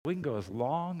We can go as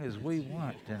long as we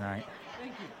want tonight.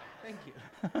 Thank you.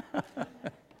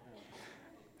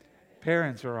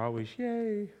 Parents are always,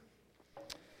 yay.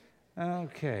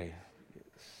 Okay,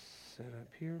 set up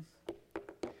here.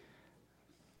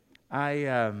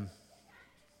 I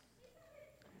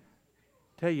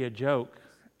tell you a joke,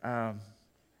 and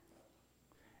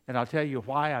I'll tell you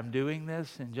why I'm doing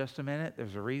this in just a minute.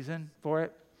 There's a reason for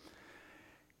it.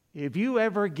 If you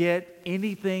ever get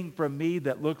anything from me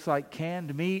that looks like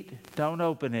canned meat, don't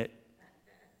open it.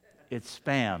 It's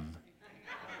spam.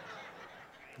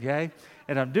 Okay?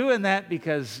 And I'm doing that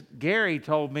because Gary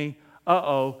told me,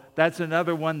 that's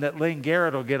another one that Lynn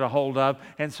Garrett will get a hold of.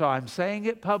 And so I'm saying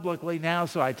it publicly now,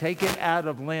 so I take it out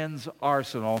of Lynn's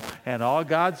arsenal. And all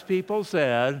God's people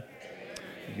said,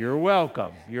 you're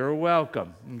welcome. You're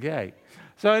welcome. Okay.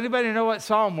 So anybody know what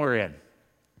psalm we're in?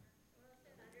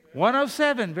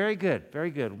 107. Very good.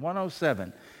 Very good.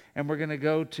 107. And we're going to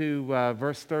go to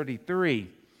verse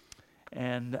 33.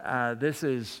 And this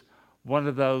is one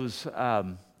of those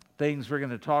things we're going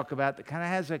to talk about that kind of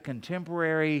has a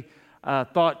contemporary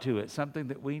thought to it, something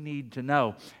that we need to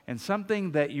know, and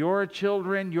something that your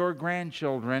children, your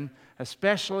grandchildren,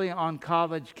 especially on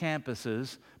college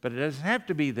campuses, but it doesn't have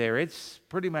to be there, it's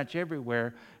pretty much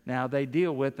everywhere now, they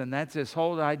deal with, and that's this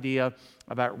whole idea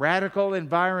about radical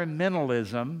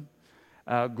environmentalism,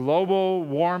 global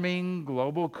warming,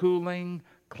 global cooling,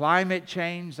 climate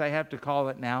change, they have to call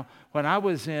it now. When I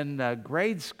was in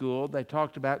grade school, they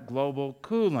talked about global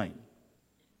cooling.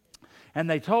 And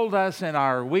they told us in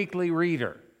our weekly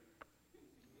reader.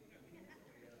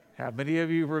 How many of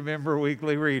you remember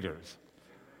weekly readers?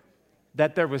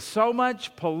 That there was so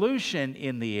much pollution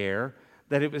in the air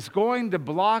that it was going to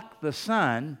block the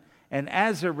sun, and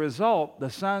as a result, the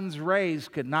sun's rays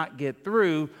could not get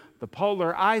through. The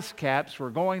polar ice caps were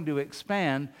going to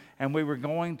expand, and we were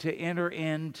going to enter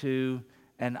into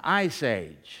an ice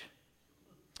age.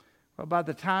 Well, by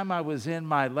the time I was in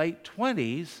my late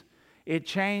 20s, it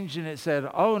changed and it said,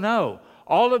 oh no,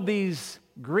 all of these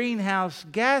greenhouse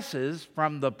gases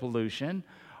from the pollution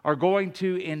are going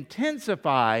to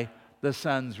intensify the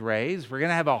sun's rays. We're going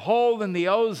to have a hole in the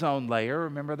ozone layer,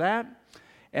 remember that?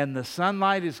 And the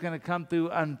sunlight is going to come through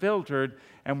unfiltered,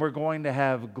 and we're going to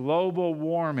have global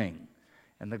warming.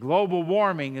 And the global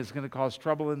warming is going to cause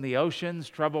trouble in the oceans,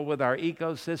 trouble with our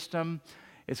ecosystem.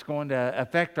 It's going to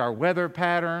affect our weather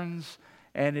patterns,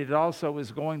 and it also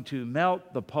is going to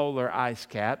melt the polar ice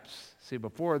caps. See,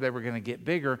 before they were going to get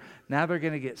bigger, now they're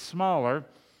going to get smaller.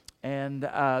 And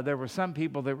there were some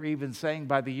people that were even saying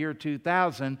by the year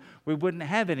 2000, we wouldn't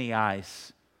have any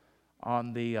ice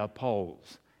on the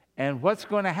poles. And what's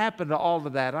going to happen to all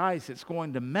of that ice? It's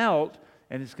going to melt,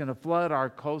 and it's going to flood our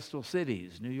coastal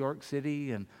cities. New York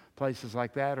City and places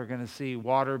like that are going to see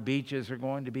water. Beaches are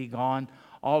going to be gone.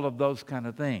 All of those kind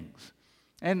of things.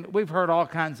 And we've heard all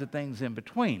kinds of things in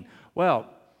between. Well,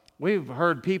 we've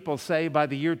heard people say by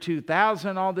the year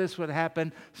 2000 all this would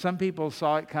happen. Some people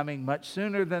saw it coming much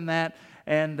sooner than that.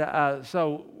 And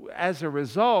so as a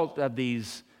result of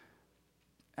these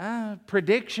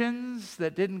predictions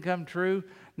that didn't come true,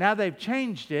 now they've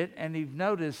changed it, and you've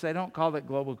noticed they don't call it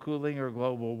global cooling or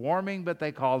global warming, but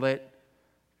they call it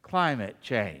climate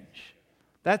change.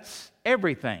 That's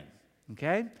everything,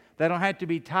 okay? They don't have to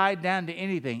be tied down to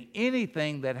anything.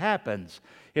 Anything that happens.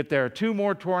 If there are 2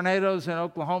 more tornadoes in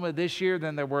Oklahoma this year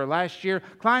than there were last year,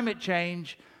 climate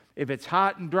change. If it's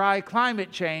hot and dry,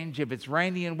 climate change. If it's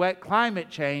rainy and wet, climate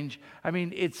change. I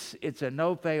mean, it's a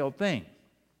no-fail thing.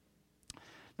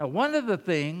 Now, one of the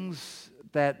things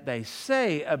that they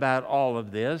say about all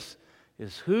of this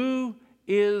is who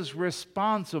is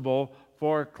responsible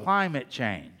for climate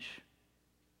change?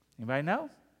 Anybody know?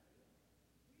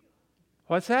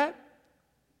 What's that?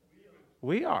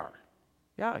 We are.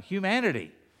 Yeah,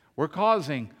 humanity. We're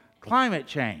causing climate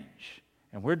change,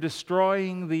 and we're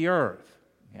destroying the earth.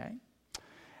 Okay?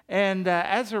 And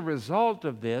as a result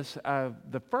of this,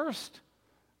 the first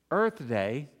Earth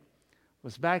Day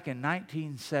was back in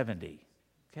 1970.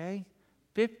 Okay?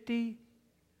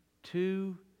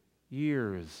 52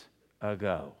 years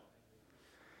ago.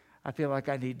 I feel like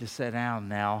I need to sit down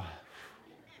now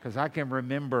because I can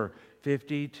remember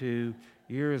 52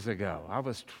 years ago. I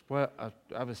was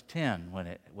 10 when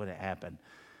it happened.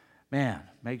 Man,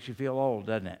 makes you feel old,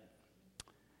 doesn't it?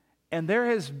 And there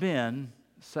has been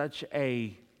such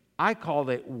I call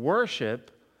it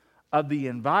worship of the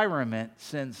environment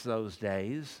since those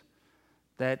days,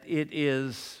 that it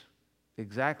is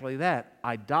exactly that,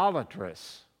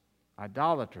 idolatrous.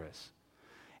 Idolatrous.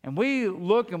 And we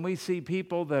look and we see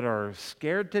people that are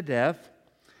scared to death.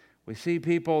 We see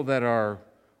people that are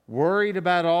worried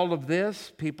about all of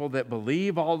this, people that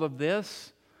believe all of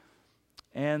this.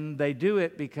 And they do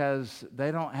it because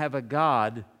they don't have a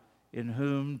God in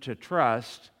whom to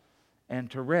trust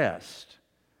and to rest.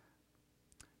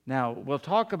 Now, we'll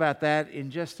talk about that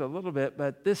in just a little bit,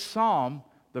 but this psalm,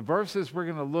 the verses we're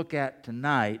going to look at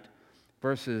tonight,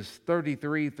 verses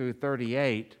 33 through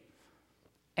 38,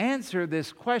 answer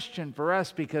this question for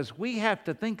us because we have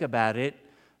to think about it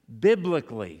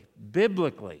biblically.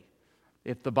 Biblically.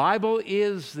 If the Bible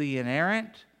is the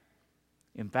inerrant,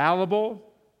 infallible,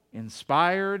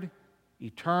 inspired,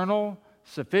 eternal,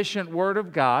 sufficient Word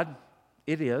of God,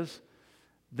 it is,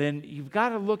 then you've got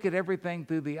to look at everything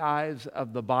through the eyes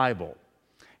of the Bible.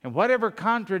 And whatever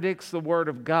contradicts the Word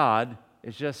of God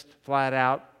is just flat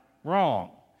out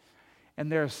wrong. And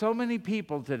there are so many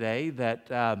people today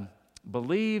that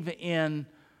believe in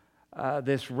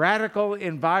this radical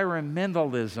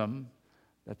environmentalism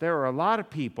that there are a lot of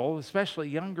people, especially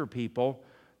younger people,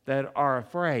 that are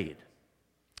afraid.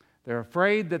 They're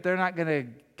afraid that they're not going to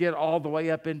get all the way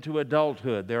up into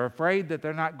adulthood. They're afraid that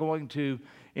they're not going to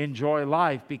enjoy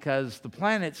life because the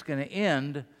planet's going to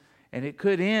end, and it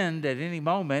could end at any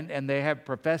moment, and they have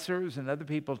professors and other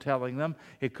people telling them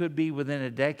it could be within a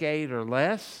decade or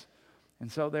less,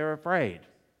 and so they're afraid.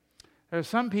 There are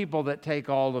some people that take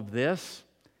all of this,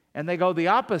 and they go the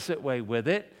opposite way with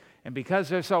it, and because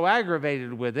they're so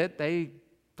aggravated with it, they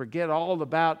forget all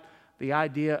about the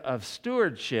idea of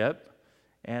stewardship,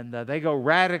 and they go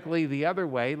radically the other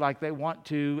way, like they want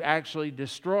to actually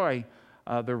destroy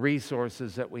the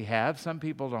resources that we have. Some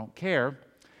people don't care.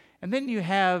 And then you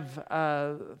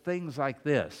have things like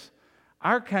this.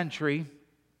 Our country,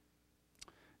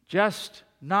 just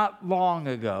not long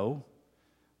ago,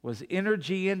 was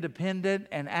energy independent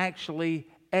and actually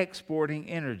exporting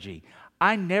energy.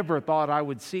 I never thought I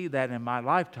would see that in my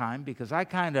lifetime because I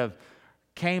kind of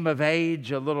came of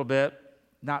age a little bit,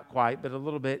 not quite, but a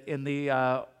little bit in the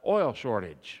oil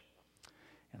shortage.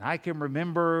 And I can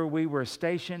remember we were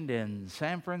stationed in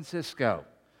San Francisco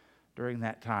during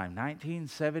that time,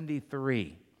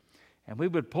 1973. And we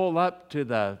would pull up to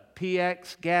the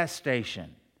PX gas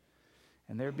station,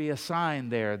 and there'd be a sign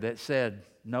there that said,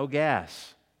 "No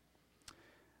gas."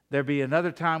 There'd be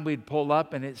another time we'd pull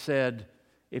up, and it said,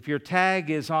 "If your tag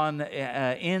is on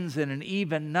ends in an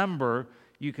even number,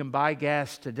 you can buy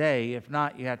gas today. If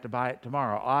not, you have to buy it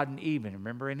tomorrow." Odd and even.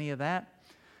 Remember any of that?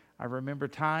 I remember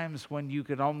times when you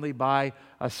could only buy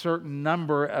a certain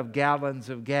number of gallons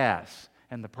of gas,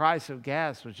 and the price of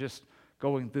gas was just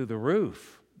going through the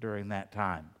roof during that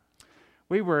time.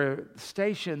 We were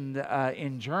stationed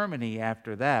in Germany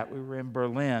after that. We were in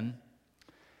Berlin.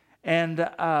 And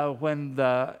when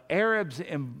the Arabs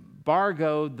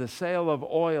embargoed the sale of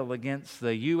oil against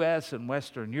the U.S. and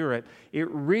Western Europe, it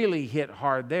really hit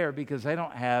hard there because they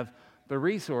don't have the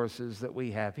resources that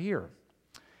we have here.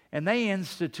 And they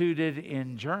instituted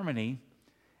in Germany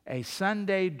a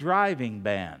Sunday driving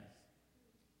ban.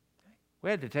 We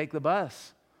had to take the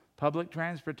bus, public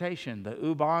transportation, the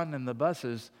U-Bahn and the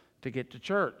buses to get to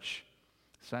church.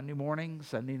 Sunday morning,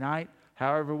 Sunday night,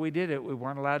 however we did it, we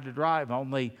weren't allowed to drive.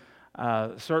 Only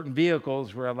certain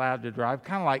vehicles were allowed to drive.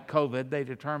 Kind of like COVID, they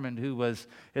determined who was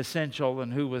essential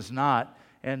and who was not.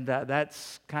 And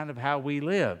that's kind of how we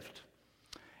lived.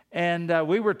 And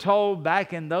we were told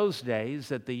back in those days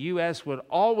that the U.S. would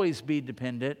always be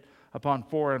dependent upon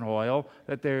foreign oil,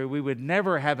 that we would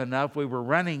never have enough. We were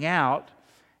running out,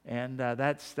 and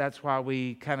that's why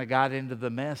we kind of got into the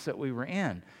mess that we were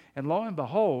in. And lo and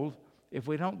behold, if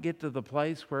we don't get to the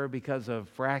place where because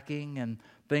of fracking and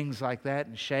things like that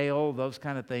and shale, those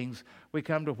kind of things, we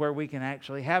come to where we can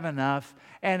actually have enough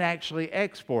and actually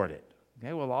export it.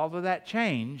 Okay, well, all of that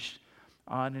changed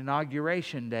on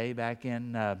Inauguration Day back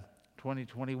in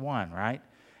 2021, right?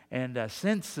 And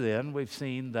since then, we've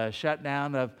seen the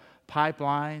shutdown of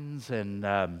pipelines and,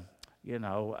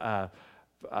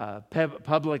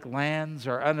 public lands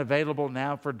are unavailable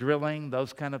now for drilling,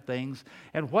 those kind of things.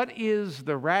 And what is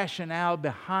the rationale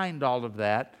behind all of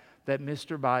that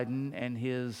Mr. Biden and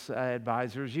his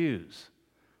advisors use?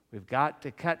 We've got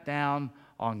to cut down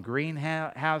on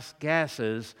greenhouse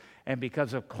gases, and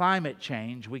because of climate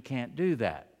change, we can't do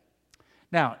that.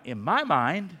 Now, in my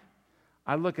mind,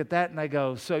 I look at that and I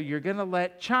go, so you're going to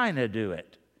let China do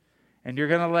it, and you're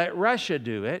going to let Russia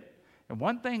do it. And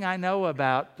one thing I know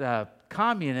about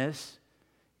communists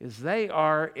is they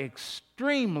are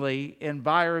extremely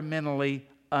environmentally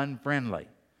unfriendly.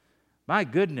 My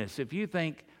goodness, if you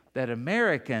think that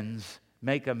Americans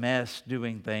make a mess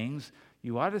doing things,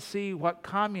 you ought to see what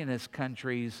communist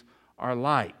countries are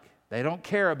like. They don't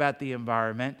care about the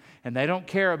environment, and they don't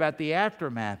care about the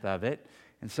aftermath of it.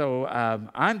 And so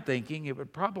I'm thinking it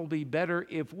would probably be better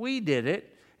if we did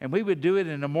it, and we would do it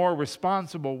in a more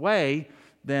responsible way,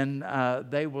 then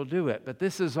they will do it. But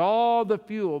this is all the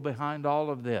fuel behind all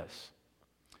of this.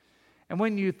 And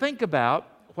when you think about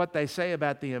what they say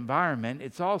about the environment,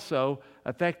 it's also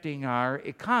affecting our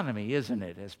economy, isn't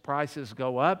it? As prices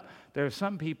go up, there are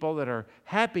some people that are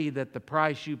happy that the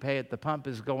price you pay at the pump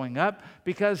is going up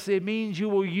because it means you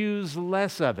will use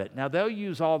less of it. Now, they'll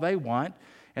use all they want,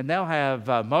 and they'll have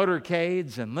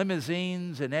motorcades and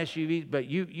limousines and SUVs, but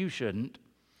you shouldn't.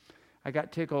 I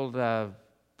got tickled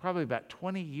probably about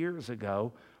 20 years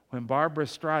ago when Barbara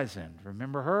Streisand,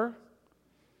 remember her?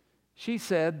 She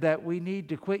said that we need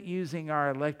to quit using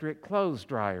our electric clothes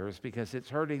dryers because it's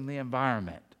hurting the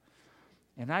environment.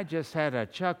 And I just had a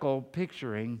chuckle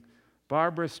picturing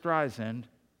Barbara Streisand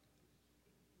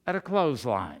at a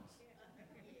clothesline,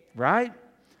 right?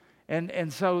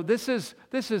 And so this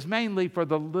is mainly for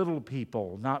the little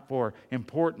people, not for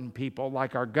important people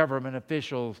like our government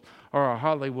officials or our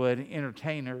Hollywood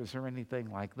entertainers or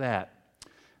anything like that.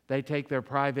 They take their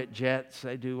private jets,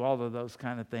 they do all of those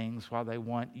kind of things while they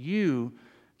want you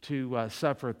to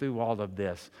suffer through all of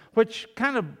this. Which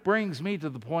kind of brings me to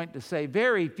the point to say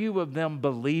very few of them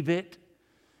believe it.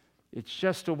 It's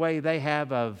just a way they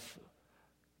have of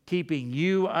keeping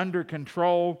you under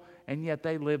control, and yet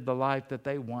they live the life that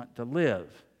they want to live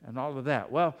and all of that.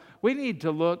 Well, we need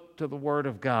to look to the Word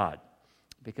of God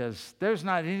because there's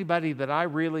not anybody that I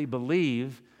really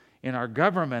believe in our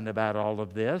government about all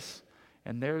of this.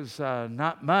 And there's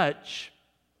not much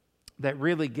that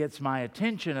really gets my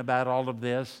attention about all of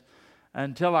this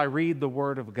until I read the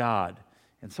Word of God.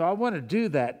 And so I want to do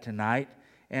that tonight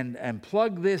and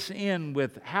plug this in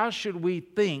with how should we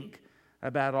think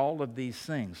about all of these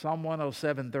things. Psalm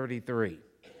 107:33.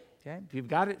 Okay? If you've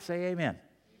got it, say amen.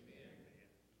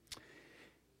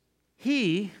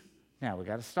 Now we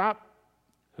got to stop.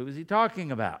 Who is he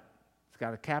talking about? It's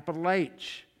got a capital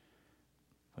H.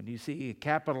 When you see a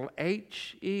capital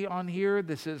H-E on here,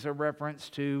 this is a reference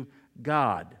to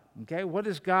God. Okay, what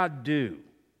does God do?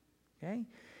 Okay,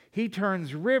 He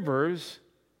turns rivers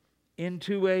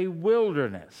into a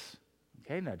wilderness.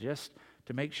 Okay, now just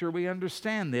to make sure we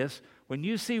understand this, when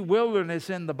you see wilderness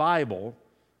in the Bible,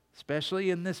 especially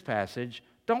in this passage,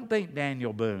 don't think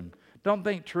Daniel Boone. Don't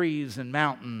think trees and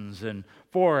mountains and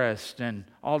forest and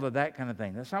all of that kind of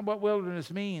thing. That's not what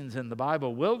wilderness means in the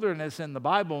Bible. Wilderness in the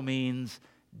Bible means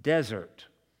desert.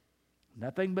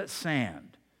 Nothing but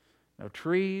sand. No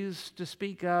trees to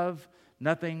speak of.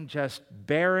 Nothing, just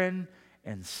barren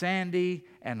and sandy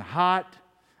and hot,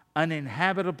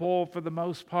 uninhabitable for the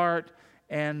most part,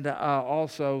 and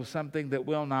also something that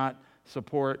will not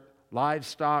support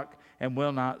livestock and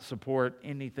will not support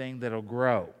anything that'll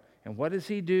grow. And what does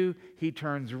He do? He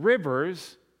turns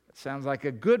rivers, it sounds like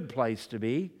a good place to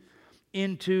be,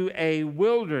 into a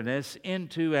wilderness,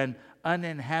 into an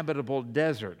uninhabitable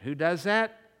desert. Who does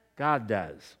that? God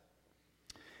does.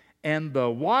 And the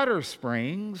water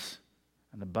springs,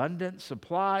 an abundant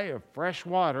supply of fresh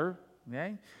water,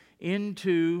 okay,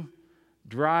 into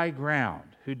dry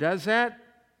ground. Who does that?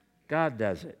 God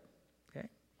does it. Okay.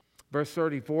 Verse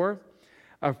 34,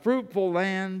 a fruitful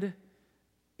land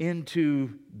into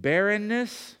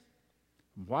barrenness.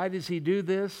 Why does He do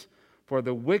this? For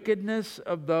the wickedness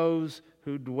of those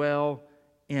who dwell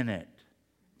in it.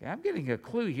 Okay, I'm getting a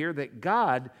clue here that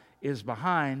God is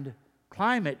behind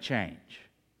climate change.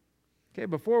 Okay,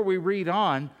 before we read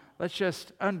on, let's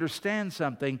just understand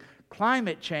something.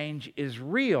 Climate change is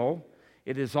real.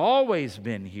 It has always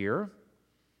been here,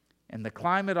 and the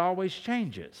climate always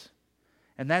changes.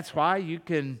 And that's why you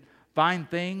can find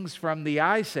things from the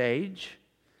Ice Age.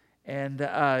 And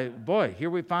boy, here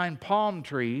we find palm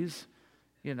trees,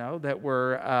 that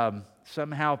were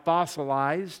somehow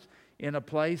fossilized in a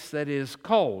place that is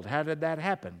cold. How did that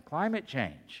happen? Climate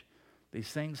change.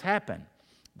 These things happen.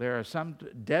 There are some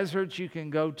deserts you can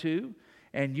go to,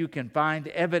 and you can find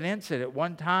evidence that at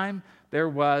one time there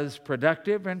was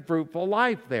productive and fruitful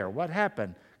life there. What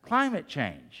happened? Climate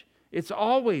change. It's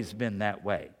always been that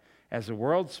way. As the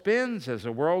world spins, as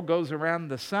the world goes around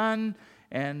the sun,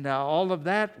 and all of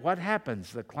that, what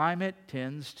happens? The climate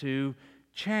tends to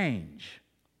change.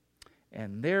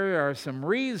 And there are some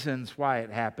reasons why it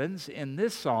happens in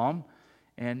this psalm,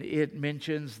 and it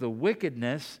mentions the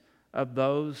wickedness of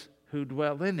those who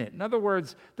dwell in it. In other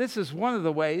words, this is one of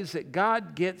the ways that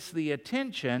God gets the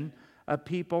attention of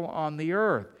people on the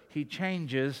earth. He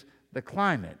changes the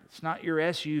climate. It's not your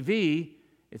SUV,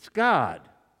 it's God.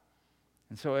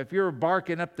 And so if you're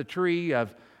barking up the tree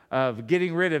of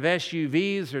getting rid of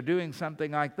SUVs or doing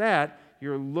something like that,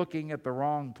 you're looking at the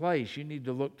wrong place. You need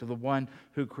to look to the one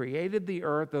who created the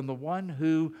earth and the one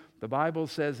who, the Bible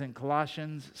says in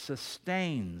Colossians,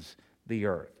 sustains the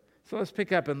earth. So let's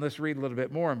pick up and let's read a little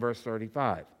bit more in verse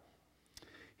 35.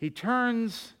 He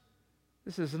turns,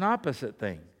 this is an opposite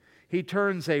thing. He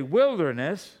turns a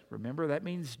wilderness, remember that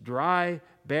means dry,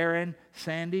 barren,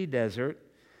 sandy desert,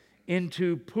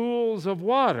 into pools of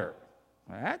water.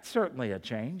 Well, that's certainly a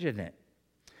change, isn't it?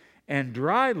 And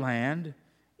dry land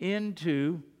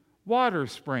into water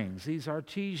springs, these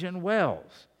artesian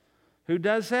wells. Who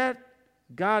does that?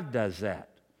 God does that.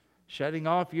 Shutting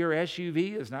off your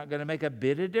SUV is not going to make a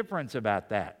bit of difference about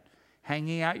that.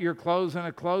 Hanging out your clothes in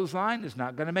a clothesline is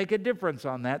not going to make a difference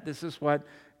on that. This is what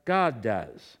God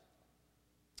does.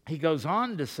 He goes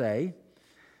on to say,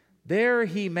 there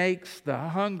he makes the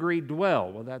hungry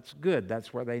dwell. Well, that's good.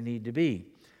 That's where they need to be.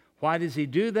 Why does he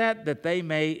do that? That they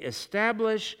may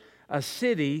establish a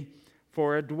city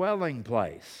for a dwelling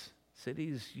place.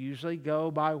 Cities usually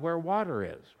go by where water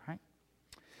is, right?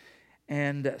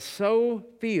 And sow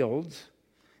fields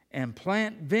and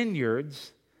plant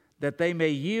vineyards that they may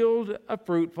yield a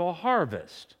fruitful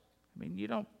harvest. I mean, you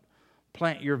don't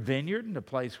plant your vineyard in a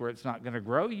place where it's not going to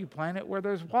grow. You plant it where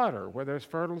there's water, where there's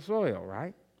fertile soil,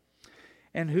 right?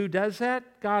 And who does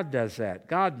that? God does that.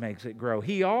 God makes it grow.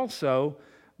 He also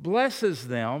blesses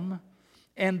them,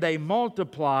 and they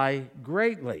multiply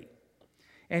greatly.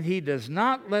 And he does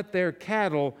not let their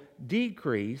cattle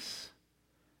decrease.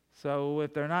 So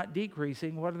if they're not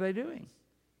decreasing, what are they doing?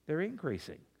 They're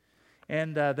increasing.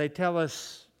 And they tell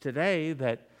us today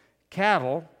that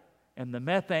cattle and the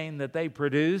methane that they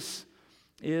produce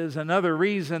is another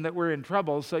reason that we're in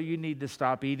trouble, so you need to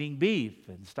stop eating beef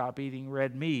and stop eating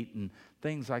red meat and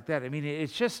things like that. I mean,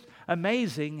 it's just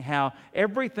amazing how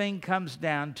everything comes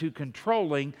down to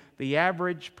controlling the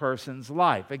average person's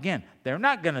life. Again, they're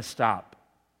not going to stop,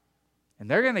 and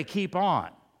they're going to keep on.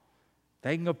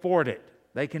 They can afford it.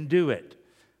 They can do it,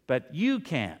 but you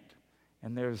can't.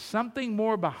 And there's something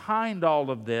more behind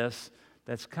all of this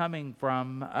that's coming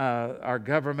from our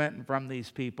government and from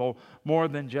these people, more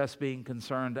than just being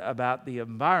concerned about the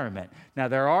environment. Now,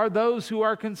 there are those who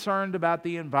are concerned about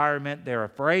the environment. They're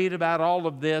afraid about all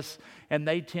of this, and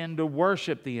they tend to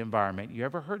worship the environment. You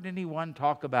ever heard anyone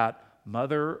talk about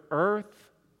Mother Earth?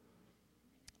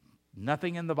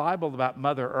 Nothing in the Bible about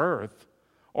Mother Earth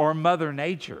or Mother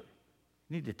Nature.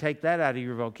 You need to take that out of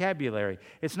your vocabulary.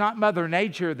 It's not Mother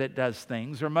Nature that does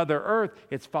things or Mother Earth.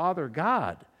 It's Father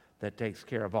God that takes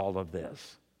care of all of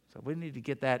this. So we need to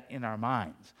get that in our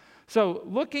minds. So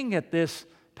looking at this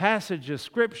passage of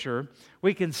Scripture,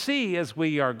 we can see as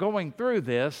we are going through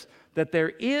this that there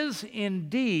is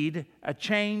indeed a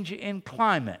change in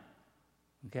climate.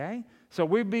 Okay? So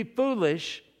we'd be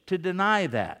foolish to deny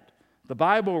that. The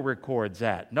Bible records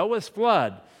that. Noah's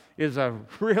flood is a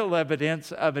real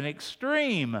evidence of an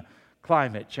extreme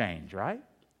climate change, right?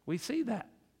 We see that.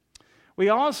 We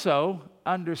also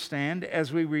understand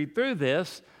as we read through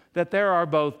this that there are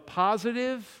both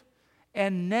positive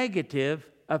and negative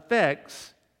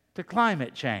effects to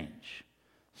climate change.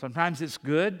 Sometimes it's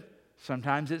good,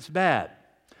 sometimes it's bad.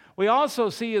 We also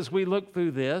see as we look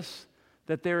through this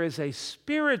that there is a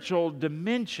spiritual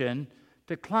dimension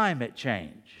to climate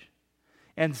change.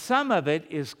 And some of it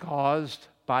is caused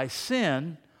by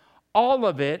sin. All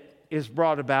of it is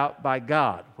brought about by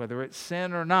God. Whether it's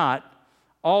sin or not,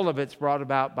 all of it's brought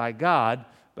about by God,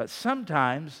 but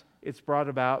sometimes it's brought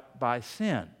about by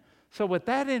sin. So with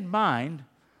that in mind,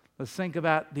 let's think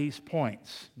about these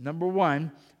points. Number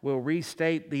one, we'll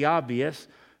restate the obvious.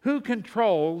 Who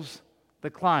controls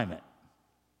the climate?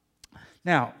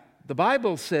 Now, the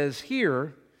Bible says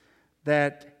here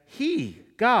that He,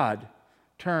 God,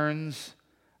 turns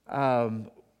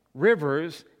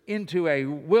rivers into a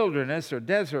wilderness or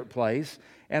desert place,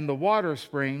 and the water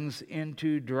springs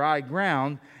into dry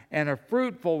ground, and a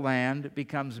fruitful land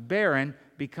becomes barren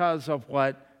because of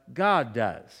what God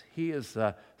does. He is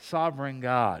the sovereign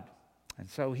God. And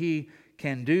so He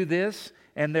can do this,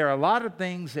 and there are a lot of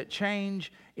things that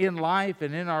change in life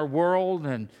and in our world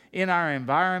and in our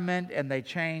environment, and they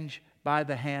change by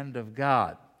the hand of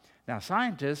God. Now,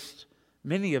 scientists,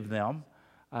 many of them,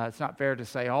 it's not fair to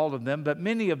say all of them, but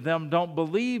many of them don't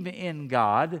believe in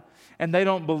God, and they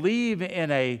don't believe in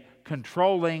a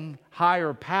controlling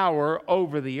higher power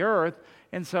over the earth.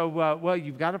 And so, well,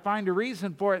 you've got to find a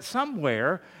reason for it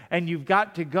somewhere, and you've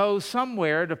got to go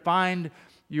somewhere to find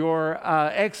your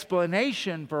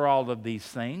explanation for all of these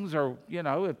things. Or, you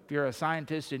know, if you're a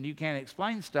scientist and you can't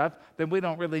explain stuff, then we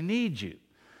don't really need you.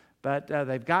 But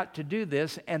they've got to do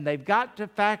this, and they've got to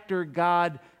factor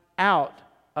God out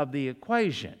of the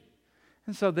equation.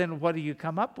 And so then what do you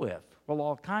come up with? Well,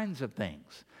 all kinds of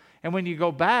things. And when you go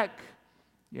back,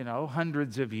 you know,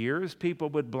 hundreds of years, people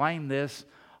would blame this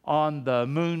on the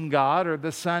moon god or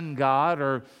the sun god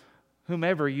or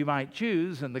whomever you might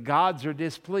choose, and the gods are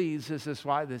displeased. This is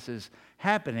why this is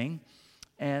happening.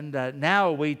 And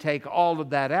now we take all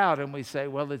of that out and we say,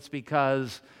 well, it's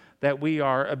because that we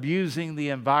are abusing the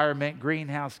environment,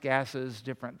 greenhouse gases,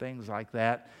 different things like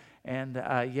that. And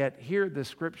yet here the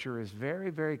Scripture is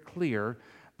very, very clear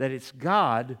that it's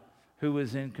God who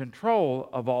is in control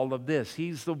of all of this.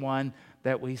 He's the one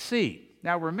that we see.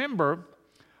 Now remember,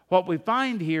 what we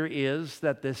find here is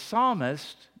that this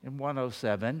psalmist in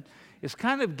 107 is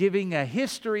kind of giving a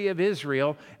history of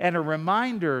Israel and a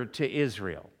reminder to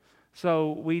Israel.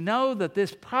 So we know that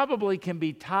this probably can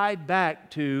be tied back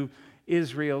to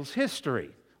Israel's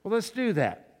history. Well, let's do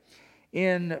that.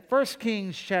 In 1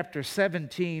 Kings chapter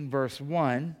 17, verse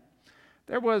 1,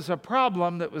 there was a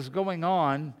problem that was going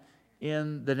on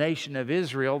in the nation of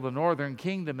Israel, the northern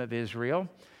kingdom of Israel.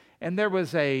 And there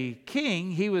was a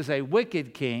king, he was a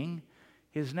wicked king.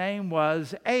 His name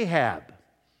was Ahab.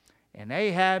 And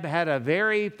Ahab had a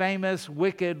very famous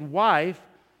wicked wife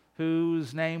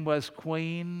whose name was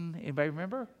Queen, anybody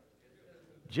remember?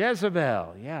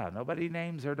 Jezebel. Yeah, nobody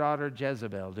names their daughter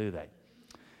Jezebel, do they?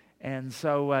 And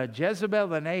so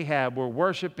Jezebel and Ahab were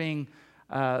worshiping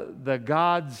the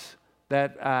gods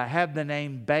that have the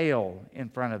name Baal in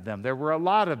front of them. There were a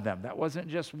lot of them. That wasn't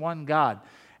just one god.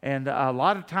 And a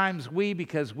lot of times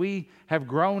because we have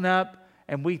grown up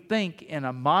and we think in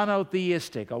a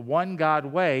monotheistic, a one-God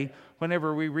way,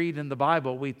 whenever we read in the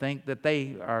Bible, we think that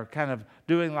they are kind of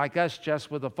doing like us,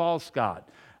 just with a false god.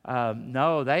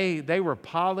 No, they were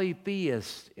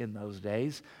polytheists in those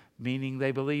days, meaning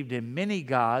they believed in many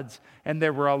gods, and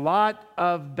there were a lot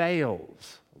of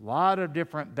Baals, a lot of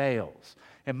different Baals.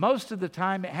 And most of the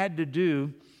time it had to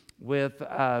do with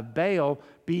Baal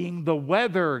being the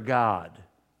weather god.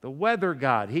 The weather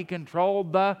god. He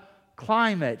controlled the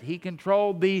climate. He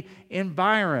controlled the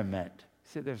environment.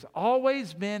 See, there's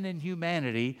always been in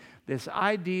humanity this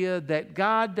idea that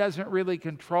God doesn't really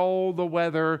control the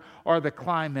weather or the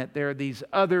climate. There are these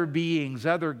other beings,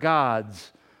 other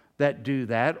gods that do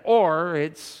that. Or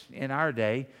it's, in our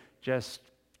day, just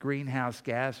greenhouse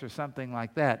gas or something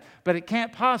like that. But it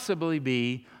can't possibly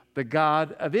be the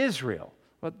God of Israel.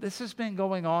 Well, this has been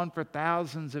going on for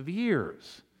thousands of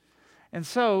years. And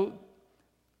so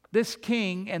this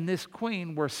king and this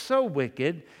queen were so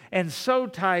wicked and so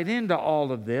tied into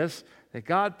all of this that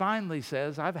God finally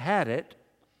says, I've had it.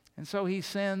 And so he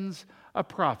sends a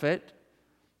prophet.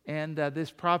 And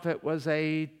this prophet was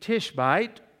a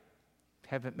Tishbite.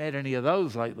 Haven't met any of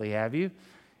those lately, have you?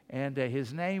 And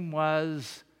his name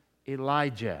was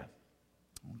Elijah.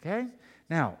 Okay?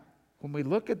 Now, when we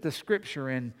look at the scripture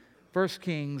in 1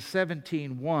 Kings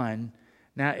 17:1,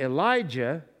 now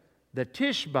Elijah, the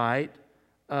Tishbite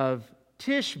of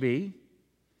Tishbe,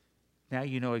 now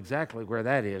you know exactly where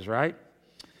that is, right?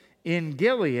 In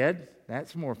Gilead,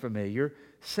 that's more familiar,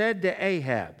 said to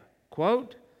Ahab,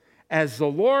 quote, as the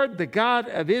Lord, the God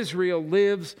of Israel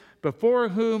lives, before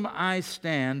whom I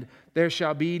stand, there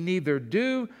shall be neither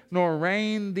dew nor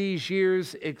rain these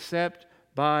years except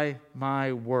by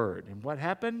my word. And what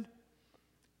happened?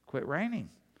 Quit raining.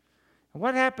 And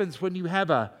what happens when you have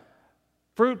a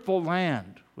fruitful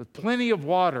land with plenty of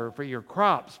water for your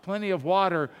crops, plenty of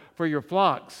water for your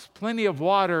flocks, plenty of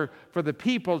water for the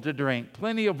people to drink,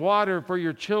 plenty of water for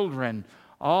your children?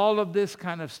 All of this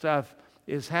kind of stuff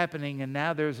is happening, and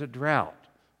now there's a drought.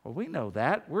 Well, we know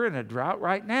that. We're in a drought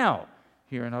right now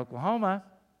here in Oklahoma.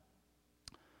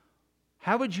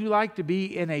 How would you like to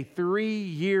be in a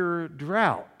 3-year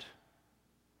drought?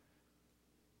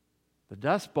 The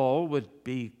Dust Bowl would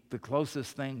be the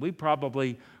closest thing. We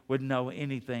probably wouldn't know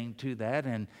anything to that.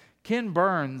 And Ken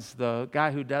Burns, the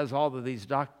guy who does all of these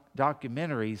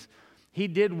documentaries, he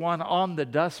did one on the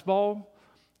Dust Bowl,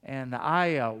 and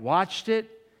I watched it.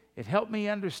 It helped me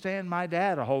understand my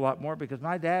dad a whole lot more because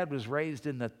my dad was raised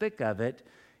in the thick of it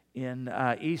in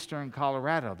eastern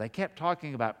Colorado. They kept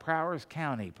talking about Prowers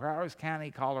County,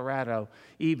 Colorado,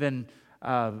 even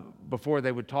before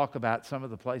they would talk about some of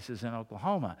the places in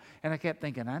Oklahoma. And I kept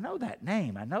thinking, I know that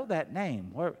name.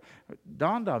 Where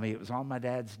dawned on me, it was on my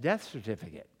dad's death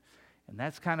certificate. And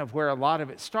that's kind of where a lot of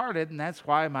it started, and that's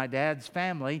why my dad's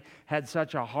family had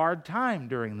such a hard time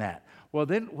during that. Well,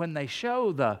 then when they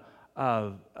show the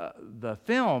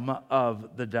film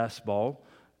of the Dust Bowl,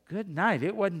 good night.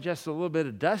 It wasn't just a little bit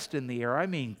of dust in the air. I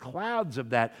mean, clouds of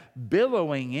that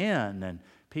billowing in, and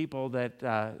people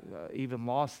that even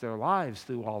lost their lives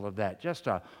through all of that. Just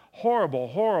a horrible,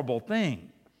 horrible thing.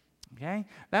 Okay?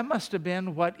 That must have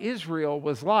been what Israel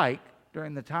was like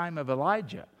during the time of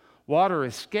Elijah. Water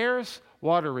is scarce.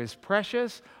 Water is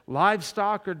precious.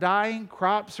 Livestock are dying.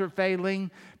 Crops are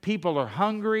failing. People are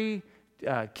hungry.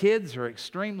 kids are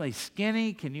extremely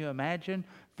skinny. Can you imagine?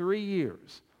 3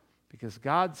 years. Because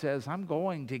God says, I'm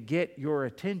going to get your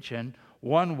attention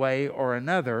one way or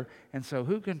another. And so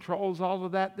who controls all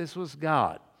of that? This was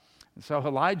God. And so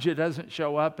Elijah doesn't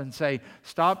show up and say,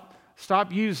 stop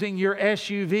using your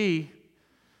SUV.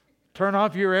 Turn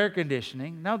off your air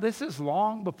conditioning. No, this is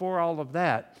long before all of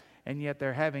that. And yet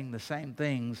they're having the same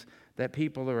things that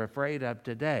people are afraid of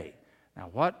today. Now,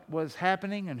 what was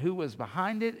happening and who was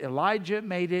behind it? Elijah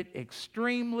made it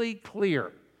extremely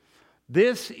clear.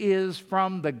 This is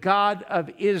from the God of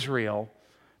Israel,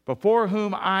 before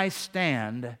whom I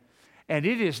stand, and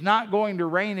it is not going to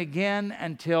rain again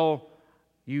until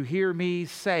you hear me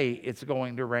say it's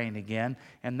going to rain again,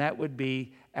 and that would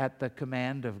be at the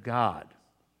command of God.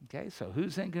 Okay, so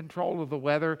who's in control of the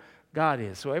weather? God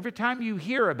is. So every time you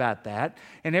hear about that,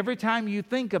 and every time you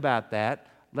think about that,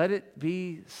 let it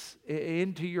be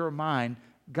into your mind,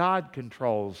 God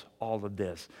controls all of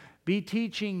this. Be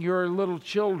teaching your little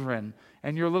children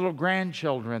and your little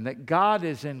grandchildren that God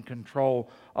is in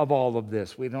control of all of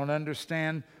this. We don't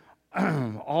understand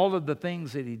all of the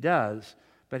things that He does,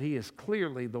 but He is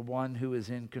clearly the one who is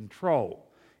in control.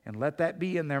 And let that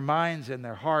be in their minds and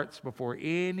their hearts before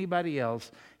anybody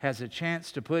else has a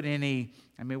chance to put any,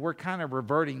 we're kind of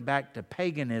reverting back to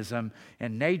paganism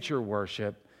and nature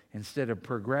worship instead of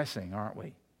progressing, aren't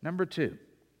we? Number 2,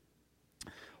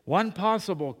 one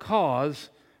possible cause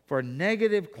for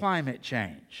negative climate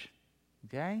change.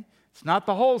 Okay? It's not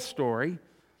the whole story.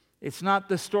 It's not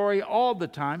the story all the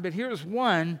time, but here's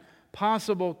one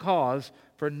possible cause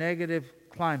for negative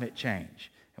climate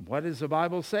change. And what does the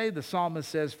Bible say? The psalmist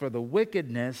says, for the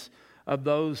wickedness of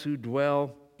those who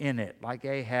dwell in it, like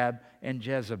Ahab and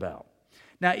Jezebel.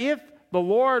 Now, if the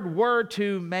Lord were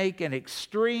to make an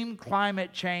extreme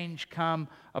climate change come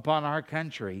upon our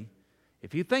country,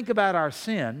 if you think about our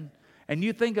sin, and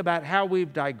you think about how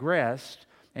we've digressed,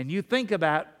 and you think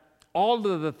about all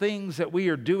of the things that we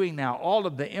are doing now, all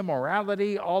of the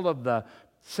immorality, all of the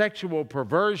sexual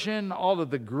perversion, all of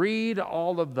the greed,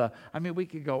 all of the, we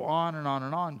could go on and on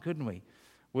and on, couldn't we?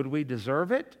 Would we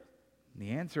deserve it?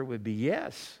 The answer would be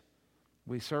yes.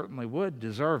 We certainly would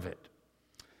deserve it.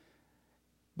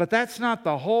 But that's not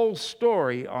the whole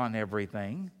story on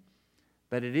everything,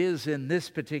 but it is in this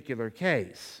particular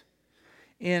case.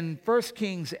 In 1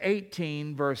 Kings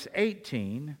 18, verse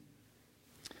 18,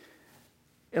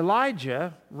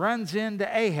 Elijah runs into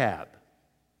Ahab.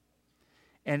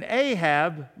 And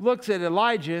Ahab looks at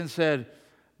Elijah and said,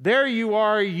 there you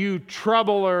are, you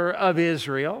troubler of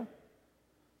Israel.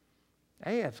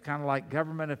 Ahab's kind of like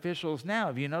government officials now.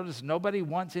 Have you noticed nobody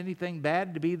wants anything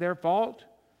bad to be their fault?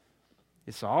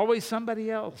 It's always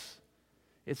somebody else.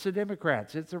 It's the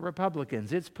Democrats, it's the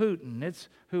Republicans, it's Putin, it's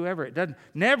whoever. It doesn't.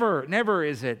 Never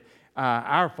is it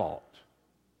our fault.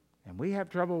 And we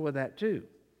have trouble with that too.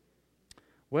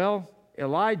 Well,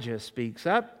 Elijah speaks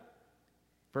up,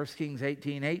 1 Kings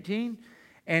 18:18,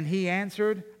 and he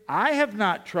answered, I have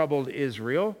not troubled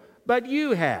Israel, but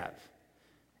you have,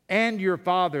 and your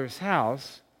father's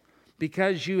house,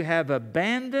 because you have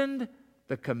abandoned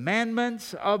the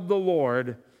commandments of the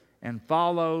Lord and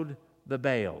followed the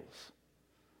Baals.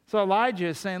 So Elijah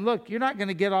is saying, look, you're not going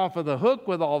to get off of the hook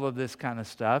with all of this kind of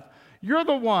stuff. You're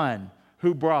the one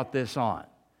who brought this on.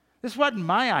 This wasn't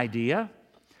my idea.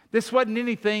 This wasn't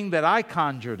anything that I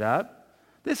conjured up.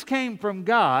 This came from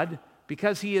God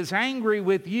because He is angry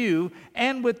with you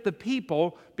and with the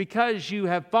people because you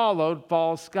have followed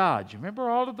false gods. You remember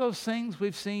all of those things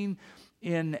we've seen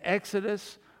in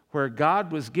Exodus where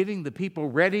God was getting the people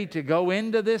ready to go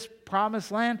into this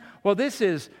promised land? Well, this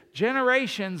is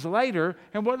generations later,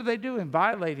 and what are they doing?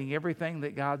 Violating everything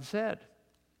that God said.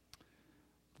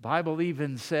 The Bible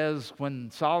even says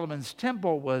when Solomon's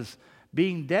temple was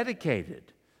being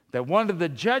dedicated, that one of the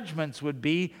judgments would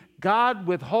be God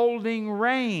withholding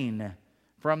rain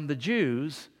from the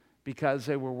Jews because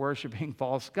they were worshiping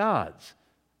false gods.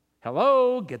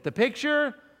 Hello, get the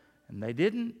picture? And they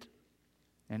didn't.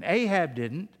 And Ahab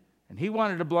didn't. And he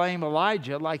wanted to blame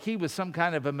Elijah like he was some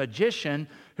kind of a magician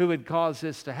who had caused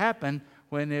this to happen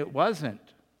when it wasn't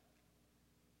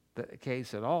the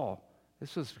case at all.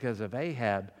 This was because of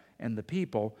Ahab and the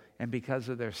people and because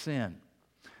of their sin.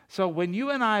 So when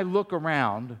you and I look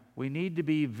around, we need to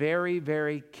be very,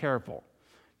 very careful.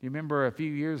 You remember a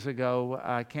few years ago,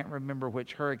 I can't remember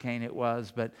which hurricane it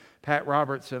was, but Pat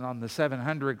Robertson on the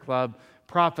 700 Club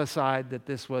prophesied that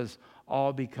this was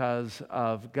all because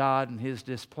of God and His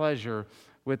displeasure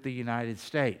with the United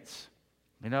States.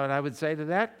 You know what I would say to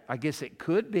that? I guess it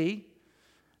could be.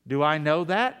 Do I know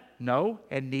that? No,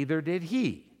 and neither did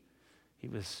he. He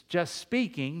was just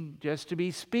speaking, just to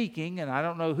be speaking, and I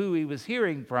don't know who he was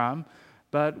hearing from,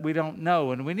 but we don't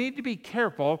know. And we need to be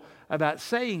careful about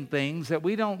saying things that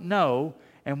we don't know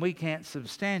and we can't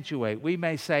substantiate. We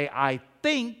may say, I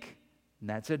think, and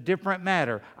that's a different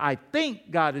matter. I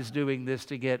think God is doing this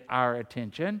to get our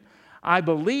attention. I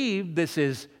believe this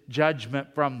is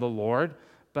judgment from the Lord,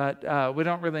 but we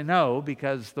don't really know,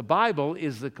 because the Bible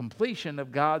is the completion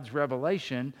of God's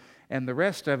revelation, and the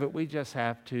rest of it we just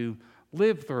have to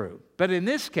live through. But in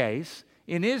this case,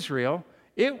 in Israel,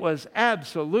 it was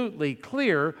absolutely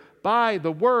clear by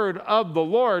the word of the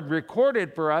Lord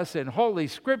recorded for us in Holy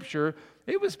Scripture,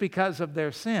 it was because of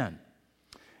their sin.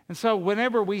 And so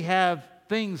whenever we have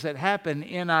things that happen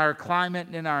in our climate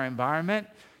and in our environment,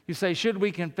 you say, should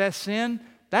we confess sin?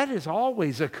 That is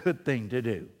always a good thing to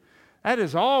do. That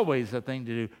is always a thing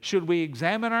to do. Should we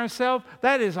examine ourselves?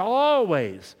 That is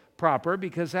always proper,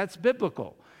 because that's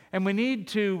biblical. And we need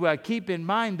to keep in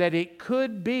mind that it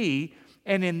could be,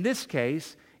 and in this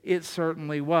case, it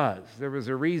certainly was. There was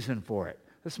a reason for it.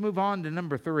 Let's move on to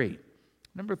number 3.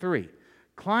 Number 3,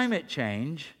 climate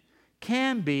change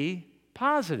can be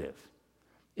positive.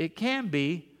 It can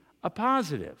be a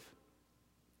positive.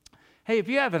 Hey, if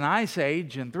you have an ice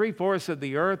age and 3/4 of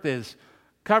the earth is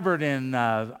covered in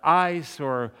ice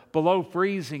or below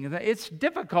freezing, it's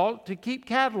difficult to keep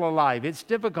cattle alive. It's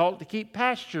difficult to keep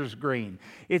pastures green.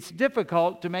 It's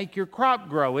difficult to make your crop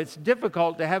grow. It's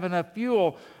difficult to have enough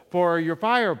fuel for your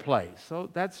fireplace. So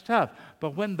that's tough.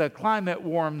 But when the climate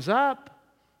warms up,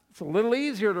 it's a little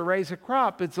easier to raise a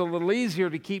crop. It's a little easier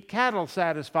to keep cattle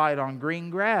satisfied on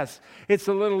green grass. It's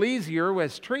a little easier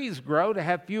as trees grow to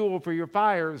have fuel for your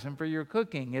fires and for your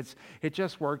cooking. It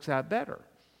just works out better.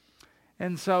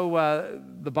 And so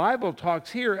the Bible talks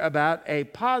here about a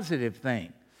positive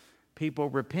thing. People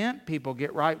repent, people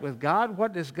get right with God.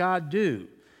 What does God do?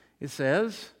 It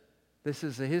says, this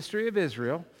is the history of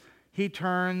Israel, He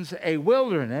turns a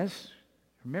wilderness,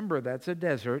 remember that's a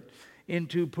desert,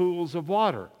 into pools of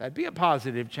water. That'd be a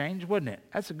positive change, wouldn't it?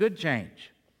 That's a good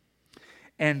change.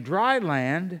 And dry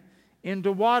land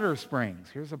into water springs.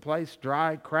 Here's a place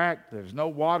dry, cracked, there's no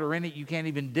water in it, you can't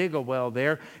even dig a well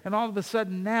there. And all of a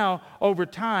sudden now, over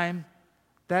time,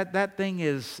 that thing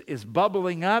is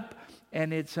bubbling up,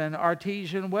 and it's an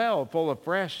artesian well full of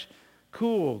fresh,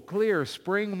 cool, clear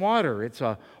spring water. It's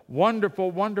a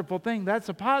wonderful, wonderful thing. That's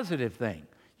a positive thing.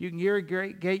 You can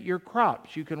irrigate your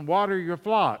crops. You can water your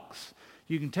flocks.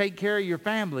 You can take care of your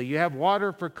family. You have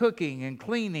water for cooking and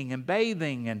cleaning and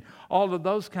bathing and all of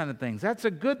those kind of things. That's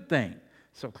a good thing.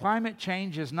 So climate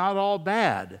change is not all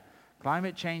bad.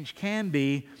 Climate change can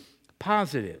be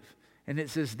positive. And it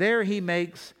says, there He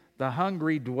makes the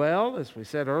hungry dwell. As we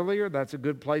said earlier, that's a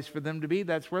good place for them to be.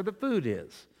 That's where the food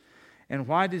is. And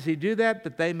why does He do that?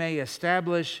 That they may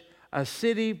establish a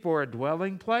city for a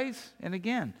dwelling place. And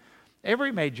again,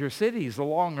 every major city is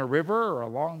along a river or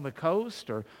along the coast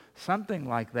or something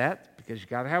like that, because you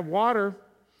got to have water.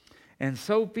 And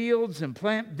sow fields and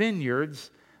plant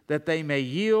vineyards, that they may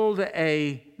yield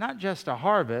not just a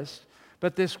harvest,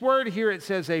 but this word here, it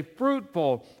says a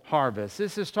fruitful harvest.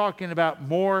 This is talking about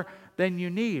more than you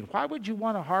need. Why would you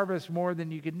want to harvest more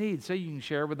than you could need? So you can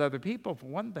share with other people, for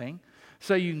one thing.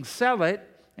 So you can sell it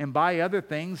and buy other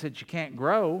things that you can't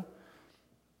grow.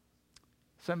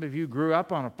 Some of you grew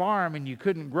up on a farm and you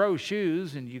couldn't grow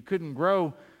shoes and you couldn't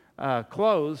grow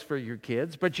clothes for your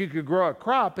kids, but you could grow a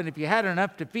crop, and if you had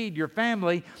enough to feed your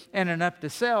family and enough to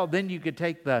sell, then you could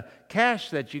take the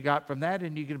cash that you got from that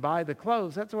and you could buy the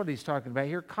clothes. That's what he's talking about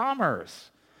here,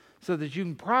 commerce, so that you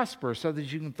can prosper, so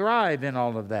that you can thrive in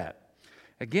all of that.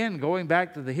 Again, going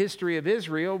back to the history of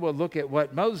Israel, we'll look at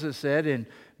what Moses said in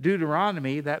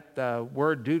Deuteronomy. That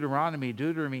word Deuteronomy,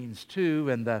 Deuter means two,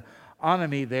 and the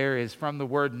onomy there is from the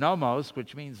word nomos,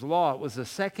 which means law. It was the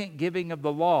second giving of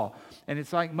the law. And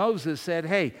it's like Moses said,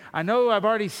 hey, I know I've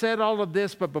already said all of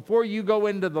this, but before you go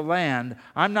into the land,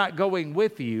 I'm not going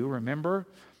with you, remember?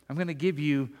 I'm going to give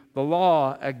you the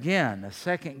law again, a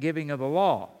second giving of the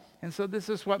law. And so this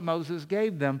is what Moses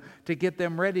gave them to get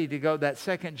them ready to go, that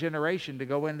second generation, to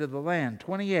go into the land.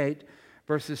 28,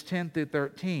 verses 10 through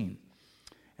 13.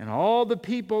 And all the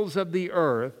peoples of the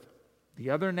earth, the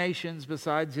other nations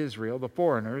besides Israel, the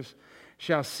foreigners,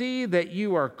 shall see that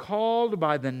you are called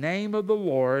by the name of the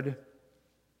Lord,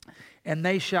 and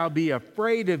they shall be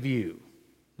afraid of you.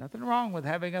 Nothing wrong with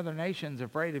having other nations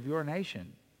afraid of your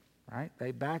nation, right?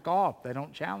 They back off. They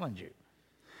don't challenge you.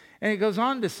 And it goes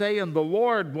on to say, and the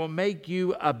Lord will make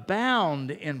you abound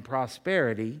in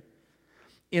prosperity,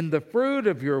 in the fruit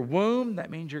of your womb. That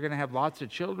means you're going to have lots of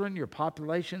children. Your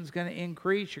population's going to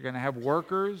increase. You're going to have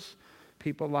workers,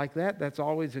 people like that. That's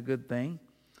always a good thing.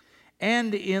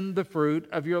 And in the fruit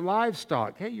of your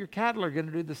livestock. Hey, your cattle are going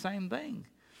to do the same thing.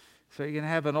 So you can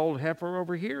have an old heifer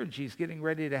over here, and she's getting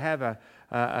ready to have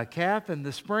a calf in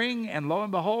the spring, and lo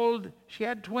and behold, she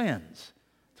had twins.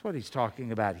 That's what he's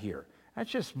talking about here. That's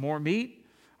just more meat,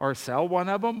 or sell one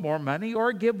of them, more money,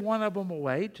 or give one of them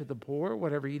away to the poor,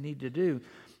 whatever you need to do.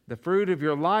 The fruit of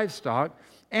your livestock,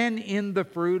 and in the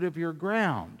fruit of your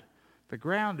ground. The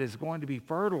ground is going to be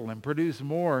fertile and produce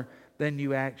more than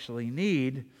you actually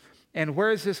need. And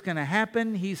where is this going to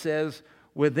happen? He says,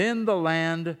 within the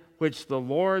land which the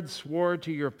Lord swore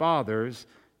to your fathers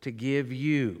to give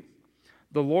you.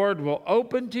 The Lord will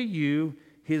open to you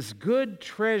his good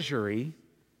treasury,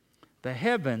 the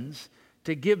heavens,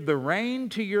 to give the rain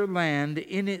to your land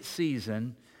in its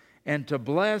season, and to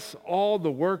bless all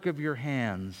the work of your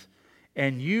hands.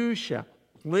 And you shall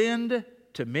lend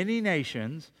to many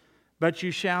nations, but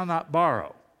you shall not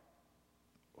borrow.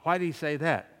 Why did he say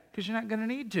that? Because you're not going to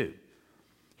need to.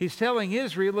 He's telling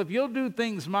Israel, if you'll do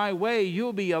things my way,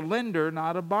 you'll be a lender,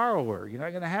 not a borrower. You're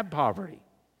not going to have poverty.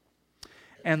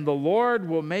 And the Lord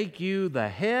will make you the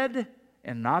head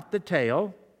and not the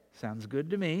tail. Sounds good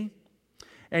to me.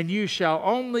 And you shall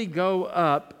only go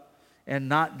up and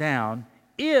not down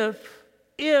if,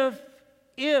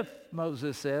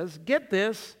 Moses says, get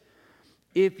this,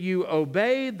 if you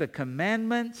obey the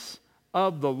commandments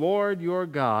of the Lord your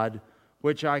God,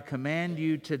 which I command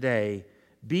you today,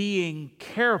 being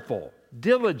careful,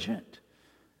 diligent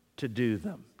to do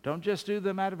them. Don't just do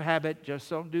them out of habit. Just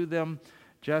don't do them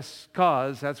just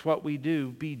cause. That's what we do.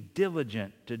 Be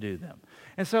diligent to do them.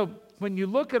 And so when you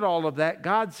look at all of that,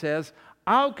 God says,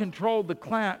 I'll control the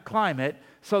climate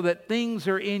so that things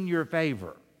are in your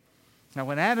favor. Now,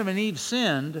 when Adam and Eve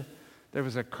sinned, there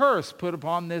was a curse put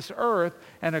upon this earth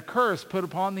and a curse put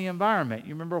upon the environment.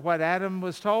 You remember what Adam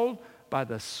was told? By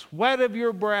the sweat of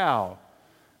your brow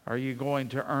are you going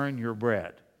to earn your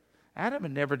bread. Adam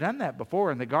had never done that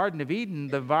before. In the Garden of Eden,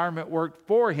 the environment worked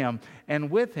for him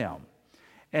and with him.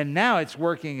 And now it's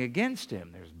working against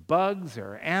him. There's bugs,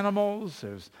 there are animals,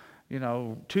 there's,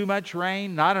 too much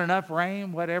rain, not enough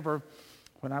rain, whatever.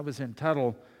 When I was in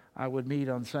Tuttle, I would meet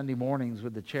on Sunday mornings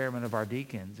with the chairman of our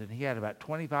deacons, and he had about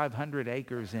 2,500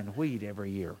 acres in wheat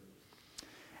every year.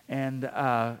 And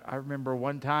I remember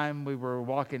one time we were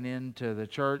walking into the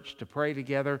church to pray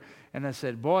together, and I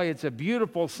said, boy, it's a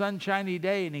beautiful sunshiny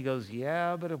day. And he goes,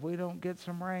 yeah, but if we don't get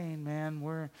some rain, man,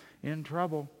 we're in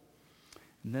trouble.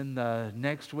 And then the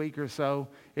next week or so,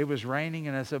 it was raining,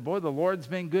 and I said, boy, the Lord's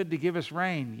been good to give us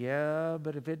rain. Yeah,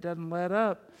 but if it doesn't let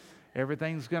up,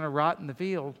 everything's going to rot in the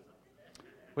field.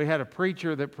 We had a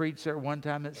preacher that preached there one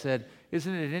time that said,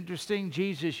 isn't it interesting?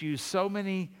 Jesus used so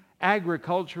many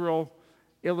agricultural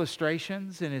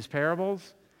illustrations in his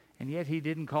parables, and yet he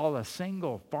didn't call a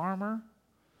single farmer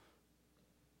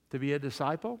to be a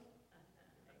disciple.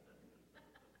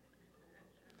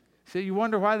 So you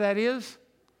wonder why that is?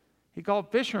 He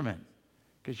called fishermen,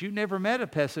 because you never met a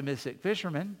pessimistic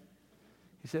fisherman.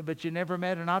 He said, but you never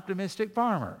met an optimistic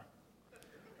farmer.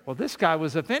 Well, this guy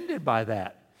was offended by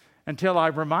that until I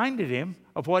reminded him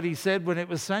of what he said when it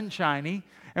was sunshiny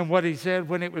and what he said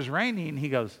when it was raining. And he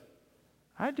goes,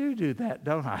 I do that,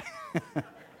 don't I?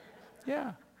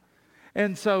 Yeah.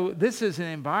 And so this is an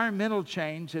environmental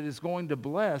change that is going to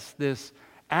bless this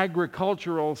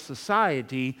agricultural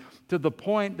society to the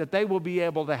point that they will be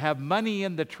able to have money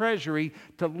in the treasury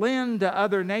to lend to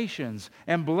other nations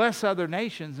and bless other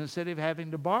nations instead of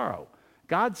having to borrow.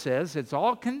 God says it's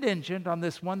all contingent on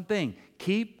this one thing: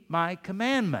 keep my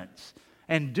commandments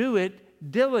and do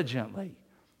it diligently.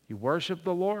 You worship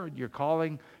the Lord, you're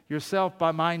calling yourself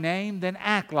by my name, then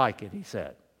act like it, he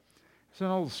said. It's an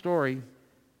old story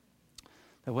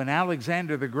that when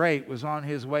Alexander the Great was on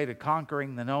his way to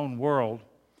conquering the known world,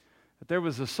 that there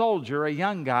was a soldier, a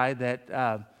young guy, that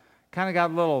kind of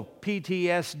got a little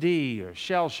PTSD or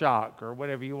shell shock or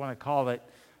whatever you want to call it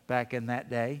back in that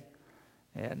day.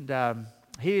 And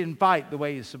he didn't fight the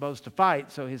way he's supposed to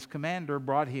fight, so his commander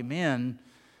brought him in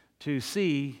to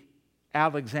see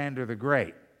Alexander the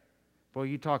Great. Boy,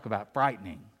 you talk about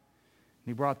frightening.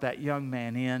 He brought that young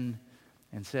man in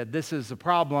and said, this is the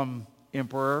problem,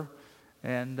 Emperor,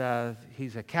 and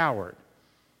he's a coward.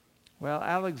 Well,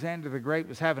 Alexander the Great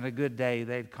was having a good day.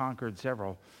 They'd conquered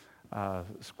several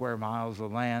square miles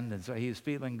of land, and so he was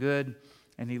feeling good.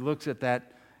 And he looks at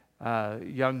that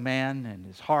young man, and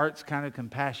his heart's kind of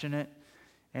compassionate.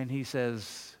 And he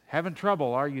says, having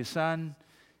trouble, are you, son?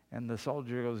 And the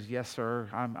soldier goes, yes, sir,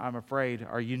 I'm afraid.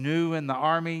 Are you new in the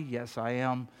army? Yes, I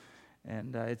am.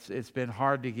 And it's been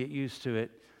hard to get used to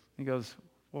it. He goes,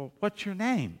 well, what's your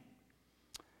name?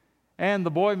 And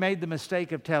the boy made the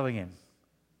mistake of telling him.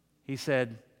 He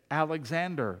said,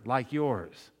 Alexander, like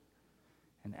yours.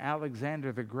 And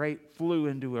Alexander the Great flew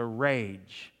into a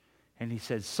rage. And he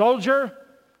said, soldier,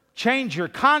 change your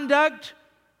conduct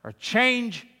or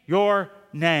change your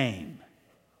name.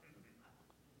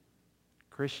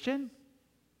 Christian,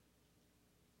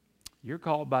 you're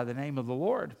called by the name of the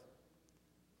Lord.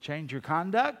 Change your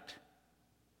conduct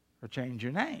or change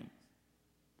your name.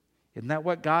 Isn't that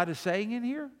what God is saying in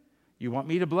here? You want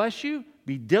me to bless you?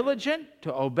 Be diligent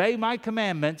to obey my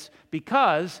commandments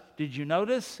because, did you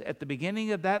notice at the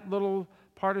beginning of that little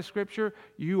part of Scripture,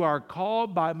 you are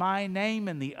called by my name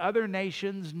and the other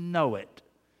nations know it.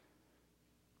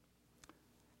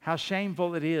 How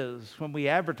shameful it is when we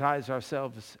advertise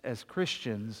ourselves as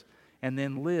Christians and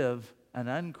then live an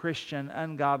unchristian,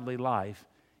 ungodly life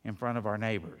in front of our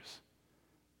neighbors.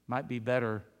 Might be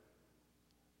better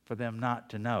for them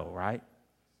not to know, right?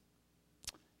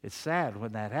 It's sad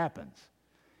when that happens.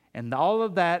 And all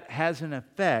of that has an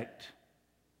effect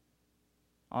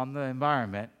on the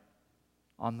environment,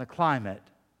 on the climate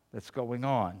that's going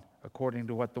on, according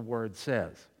to what the Word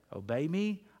says. Obey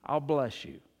me, I'll bless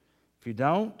you. If you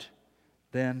don't,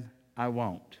 then I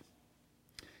won't.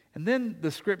 And then the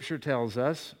Scripture tells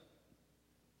us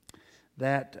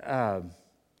that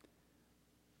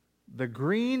the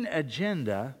green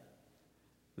agenda,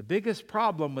 the biggest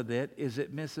problem with it is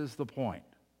it misses the point.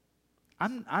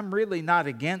 I'm really not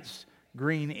against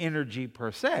green energy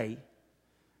per se.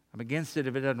 I'm against it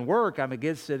if it doesn't work. I'm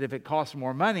against it if it costs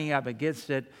more money. I'm against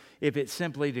it if it's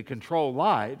simply to control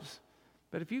lives.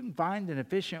 But if you can find an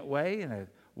efficient way and a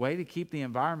way to keep the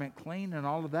environment clean and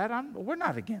all of that, we're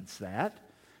not against that.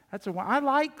 I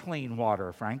like clean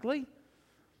water, frankly.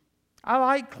 I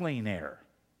like clean air.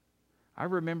 I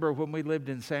remember when we lived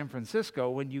in San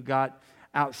Francisco, when you got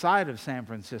outside of San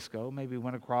Francisco, maybe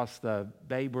went across the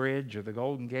Bay Bridge or the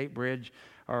Golden Gate Bridge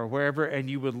or wherever, and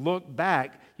you would look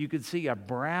back, you could see a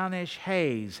brownish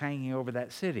haze hanging over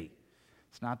that city.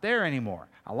 It's not there anymore.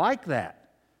 I like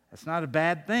that. That's not a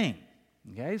bad thing.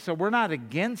 Okay, so we're not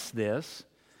against this,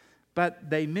 but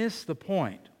they miss the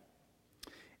point.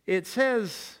 It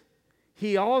says,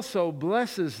 he also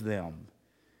blesses them,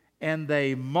 and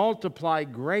they multiply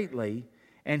greatly,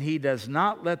 and he does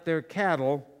not let their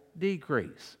cattle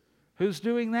decrease. Who's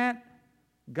doing that?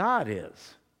 God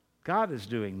is. God is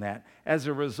doing that as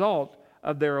a result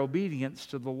of their obedience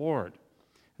to the Lord.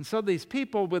 And so these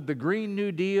people with the Green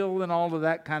New Deal and all of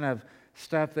that kind of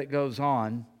stuff that goes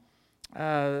on,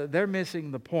 they're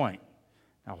missing the point.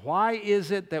 Now, why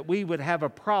is it that we would have a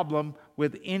problem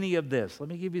with any of this? Let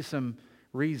me give you some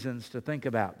reasons to think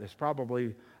about. There's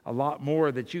probably a lot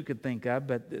more that you could think of,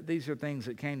 but these are things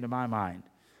that came to my mind.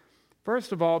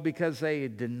 First of all, because they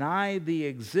deny the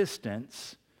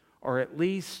existence, or at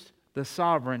least the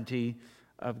sovereignty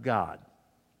of God.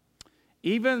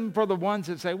 Even for the ones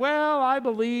that say, well, I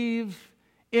believe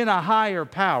in a higher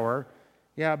power.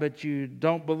 Yeah, but you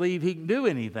don't believe he can do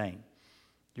anything.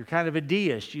 You're kind of a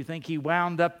deist. You think he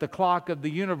wound up the clock of the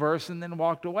universe and then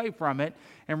walked away from it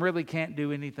and really can't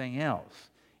do anything else.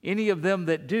 Any of them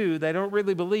that do, they don't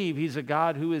really believe he's a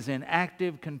God who is in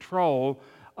active control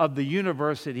of the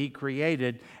universe that he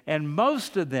created. And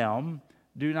most of them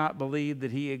do not believe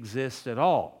that he exists at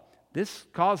all. This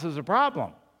causes a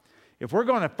problem. If we're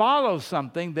going to follow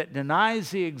something that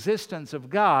denies the existence of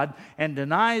God and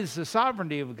denies the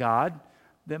sovereignty of God,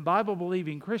 then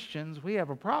Bible-believing Christians, we have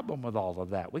a problem with all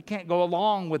of that. We can't go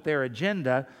along with their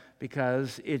agenda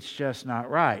because it's just not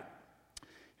right.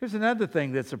 Here's another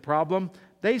thing that's a problem.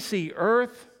 They see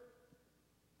earth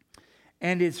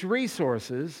and its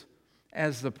resources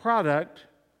as the product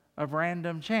of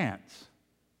random chance.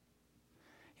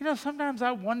 You know, sometimes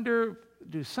I wonder,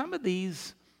 do some of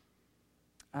these,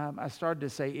 I started to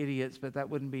say idiots, but that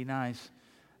wouldn't be nice.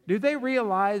 Do they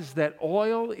realize that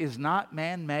oil is not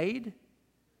man-made?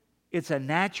 It's a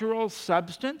natural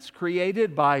substance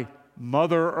created by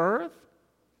Mother Earth.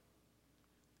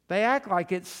 They act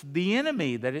like it's the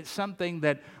enemy, that it's something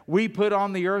that we put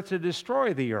on the earth to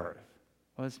destroy the earth.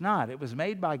 Well, it's not. It was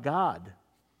made by God,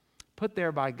 put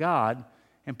there by God,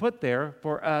 and put there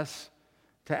for us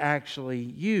to actually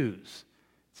use.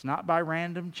 It's not by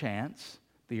random chance.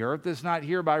 The earth is not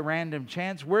here by random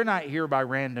chance. We're not here by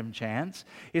random chance.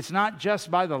 It's not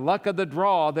just by the luck of the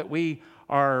draw that we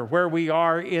are where we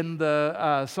are in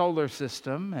the solar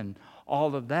system and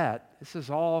all of that. This is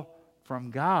all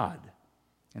from God.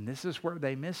 And this is where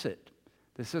they miss it.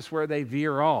 This is where they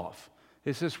veer off.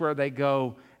 This is where they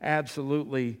go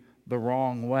absolutely the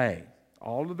wrong way.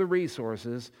 All of the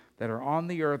resources that are on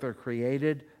the earth are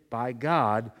created by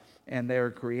God, and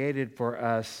they're created for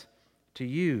us to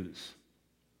use.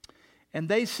 And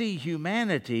they see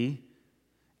humanity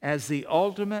as the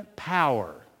ultimate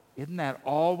power Isn't that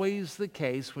always the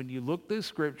case when you look through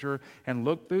Scripture and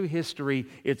look through history?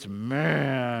 It's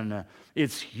man,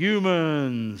 it's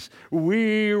humans,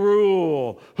 we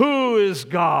rule. Who is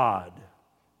God?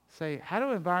 Say, how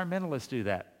do environmentalists do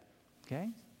that? Okay?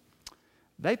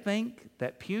 They think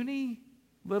that puny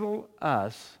little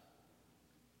us,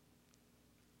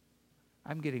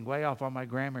 I'm getting way off on my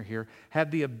grammar here,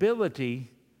 have the ability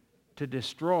to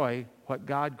destroy what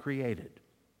God created.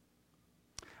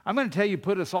 I'm going to tell you,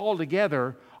 put us all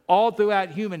together, all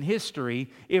throughout human history,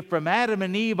 if from Adam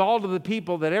and Eve, all of the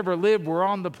people that ever lived were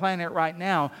on the planet right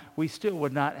now, we still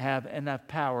would not have enough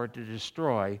power to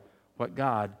destroy what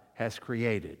God has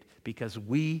created, because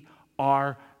we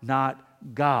are not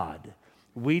God.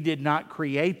 We did not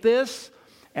create this.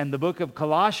 And the book of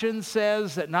Colossians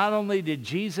says that not only did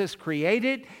Jesus create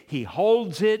it, He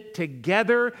holds it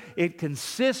together. It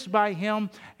consists by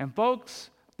Him. And folks,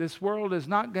 this world is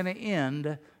not going to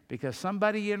end because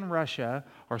somebody in Russia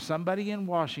or somebody in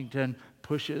Washington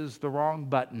pushes the wrong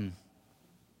button.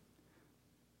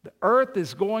 The earth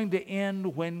is going to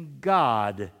end when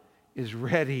God is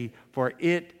ready for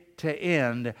it to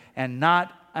end, and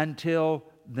not until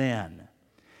then.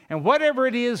 And whatever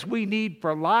it is we need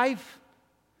for life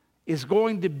is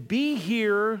going to be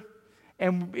here,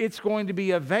 and it's going to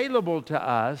be available to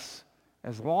us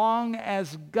as long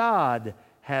as God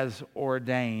has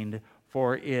ordained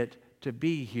for it to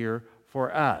be here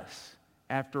for us.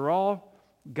 After all,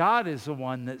 God is the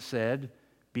one that said,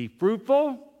 "Be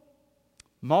fruitful,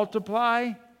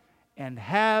 multiply, and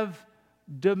have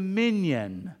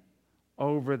dominion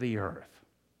over the earth."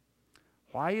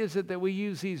 Why is it that we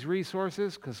use these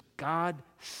resources? Because God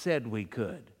said we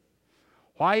could.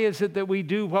 Why is it that we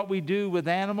do what we do with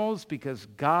animals? Because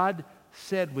God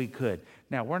said we could.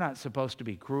 Now, we're not supposed to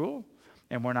be cruel,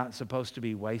 and we're not supposed to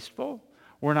be wasteful.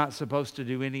 We're not supposed to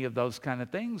do any of those kind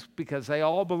of things because they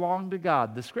all belong to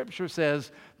God. The Scripture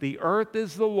says the earth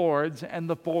is the Lord's and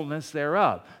the fullness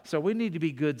thereof. So we need to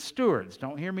be good stewards.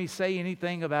 Don't hear me say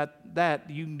anything about that.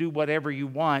 You can do whatever you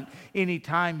want,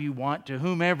 anytime you want, to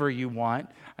whomever you want.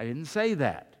 I didn't say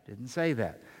that.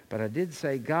 But I did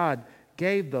say God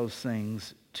gave those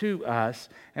things to us.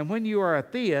 And when you are a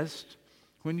theist,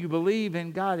 when you believe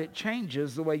in God, it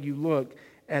changes the way you look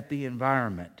at the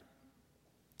environment.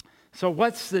 So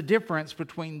what's the difference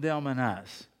between them and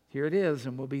us? Here it is,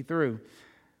 and we'll be through.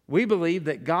 We believe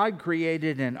that God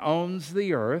created and owns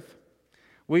the earth.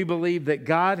 We believe that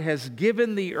God has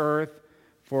given the earth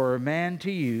for man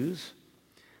to use.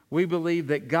 We believe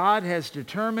that God has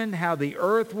determined how the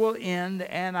earth will end,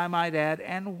 and I might add,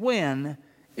 and when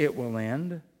it will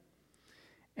end.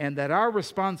 And that our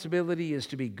responsibility is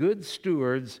to be good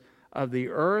stewards of the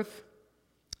earth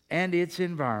and its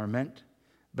environment,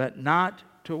 but not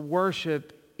to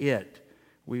worship it.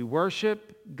 We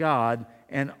worship God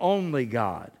and only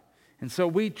God. And so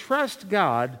we trust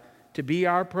God to be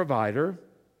our provider,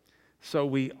 so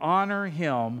we honor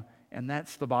Him, and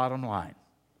that's the bottom line.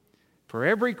 For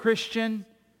every Christian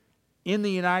in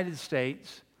the United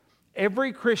States,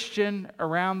 every Christian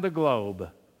around the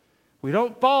globe, we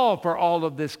don't fall for all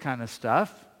of this kind of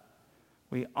stuff.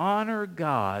 We honor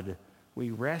God,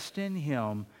 we rest in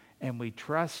Him, and we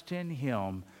trust in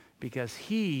Him, because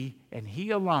He and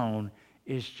He alone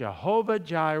is Jehovah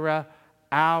Jireh,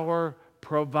 our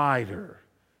provider.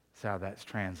 That's how that's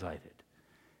translated.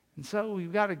 And so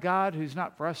we've got a God who's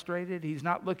not frustrated. He's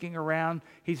not looking around.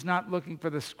 He's not looking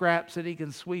for the scraps that He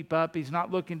can sweep up. He's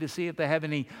not looking to see if they have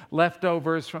any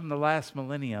leftovers from the last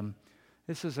millennium.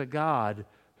 This is a God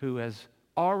who has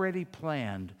already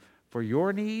planned for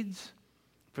your needs,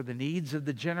 for the needs of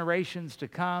the generations to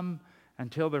come,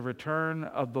 until the return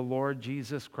of the Lord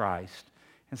Jesus Christ.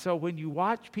 And so when you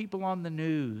watch people on the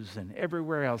news and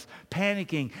everywhere else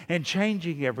panicking and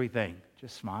changing everything,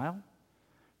 just smile,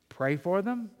 pray for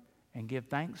them, and give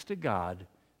thanks to God,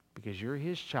 because you're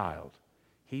His child.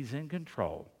 He's in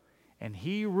control, and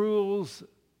He rules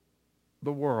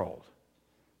the world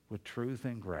with truth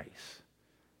and grace.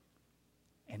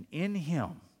 And in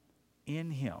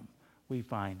Him, we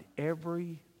find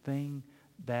everything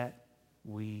that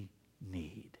we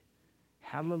need.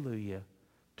 Hallelujah.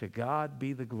 To God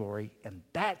be the glory. And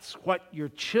that's what your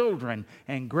children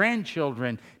and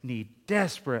grandchildren need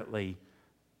desperately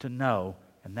to know.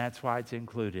 And that's why it's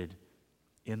included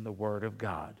in the Word of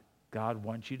God. God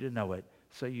wants you to know it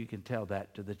so you can tell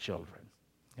that to the children.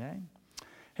 Okay?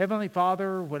 Heavenly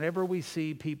Father, whenever we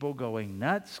see people going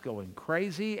nuts, going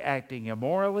crazy, acting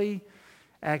immorally,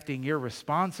 acting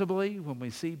irresponsibly, when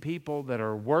we see people that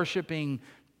are worshiping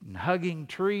and hugging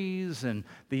trees and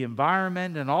the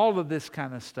environment and all of this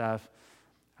kind of stuff,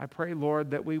 I pray, Lord,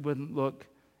 that we wouldn't look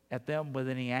at them with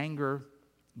any anger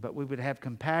but we would have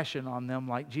compassion on them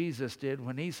like Jesus did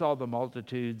when he saw the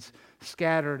multitudes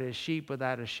scattered as sheep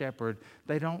without a shepherd.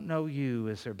 They don't know you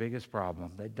is their biggest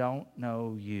problem. They don't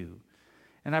know you.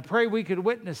 And I pray we could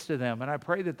witness to them, and I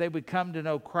pray that they would come to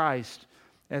know Christ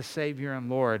as Savior and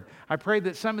Lord. I pray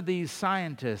that some of these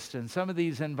scientists and some of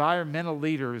these environmental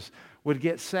leaders would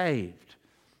get saved.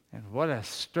 And what a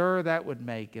stir that would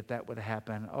make if that would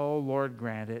happen. Oh, Lord,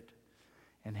 grant it.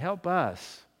 And help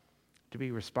us to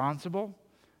be responsible,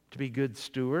 to be good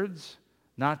stewards,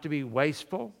 not to be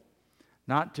wasteful,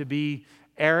 not to be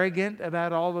arrogant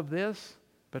about all of this,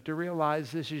 but to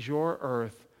realize this is your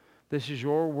earth, this is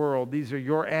your world, these are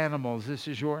your animals, this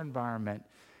is your environment,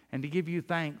 and to give you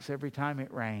thanks every time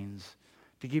it rains,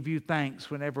 to give you thanks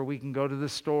whenever we can go to the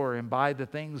store and buy the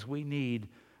things we need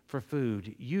for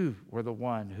food. You were the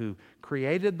one who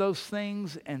created those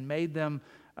things and made them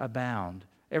abound.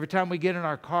 Every time we get in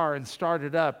our car and start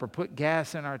it up or put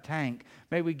gas in our tank,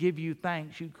 may we give you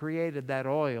thanks. You created that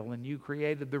oil and you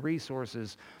created the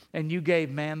resources and you gave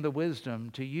man the wisdom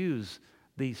to use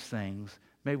these things.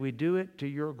 May we do it to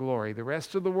your glory. The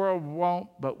rest of the world won't,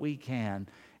 but we can,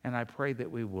 and I pray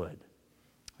that we would.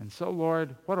 And so,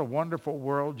 Lord, what a wonderful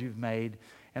world you've made,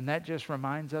 and that just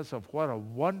reminds us of what a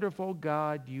wonderful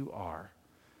God you are.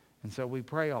 And so we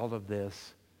pray all of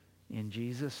this in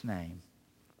Jesus' name.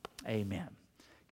 Amen.